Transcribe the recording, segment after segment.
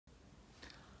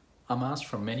I'm asked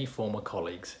from many former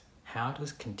colleagues, how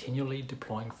does continually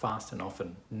deploying fast and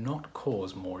often not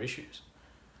cause more issues?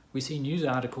 We see news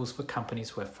articles for companies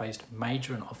who have faced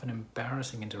major and often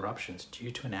embarrassing interruptions due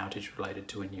to an outage related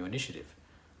to a new initiative.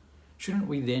 Shouldn't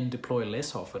we then deploy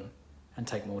less often and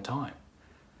take more time?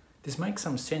 This makes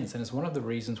some sense and is one of the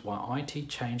reasons why IT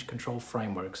change control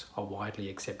frameworks are widely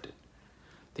accepted.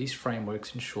 These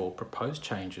frameworks ensure proposed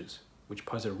changes, which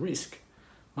pose a risk,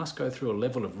 must go through a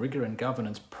level of rigour and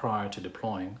governance prior to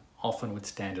deploying, often with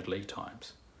standard lead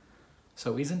times.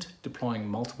 So isn't deploying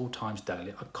multiple times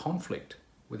daily a conflict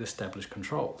with established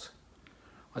controls?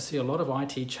 I see a lot of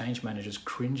IT change managers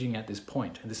cringing at this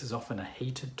point, and this is often a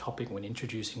heated topic when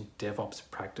introducing DevOps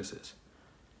practices.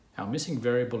 Our missing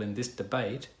variable in this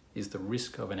debate is the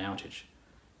risk of an outage.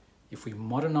 If we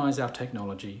modernise our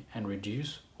technology and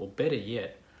reduce, or better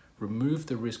yet, remove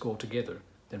the risk altogether,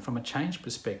 then from a change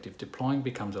perspective, deploying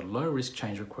becomes a low-risk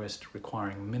change request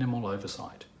requiring minimal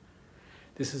oversight.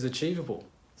 This is achievable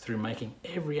through making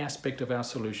every aspect of our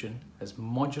solution as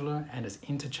modular and as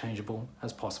interchangeable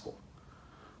as possible.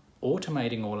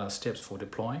 Automating all our steps for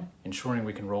deploying, ensuring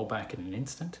we can roll back in an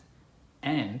instant,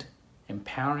 and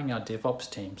empowering our DevOps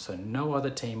team so no other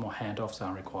team or handoffs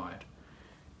are required.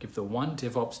 Give the one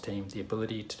DevOps team the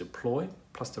ability to deploy,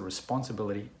 plus the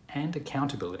responsibility and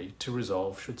accountability to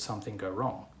resolve should something go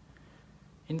wrong.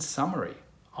 In summary,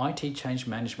 IT change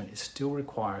management is still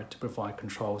required to provide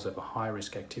controls over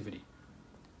high-risk activity.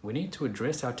 We need to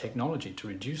address our technology to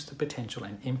reduce the potential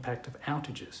and impact of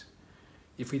outages.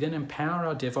 If we then empower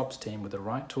our DevOps team with the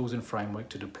right tools and framework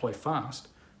to deploy fast,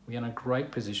 we are in a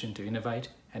great position to innovate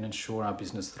and ensure our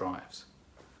business thrives.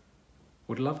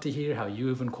 Would love to hear how you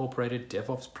have incorporated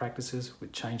DevOps practices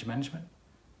with change management.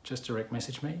 Just direct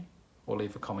message me or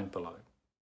leave a comment below.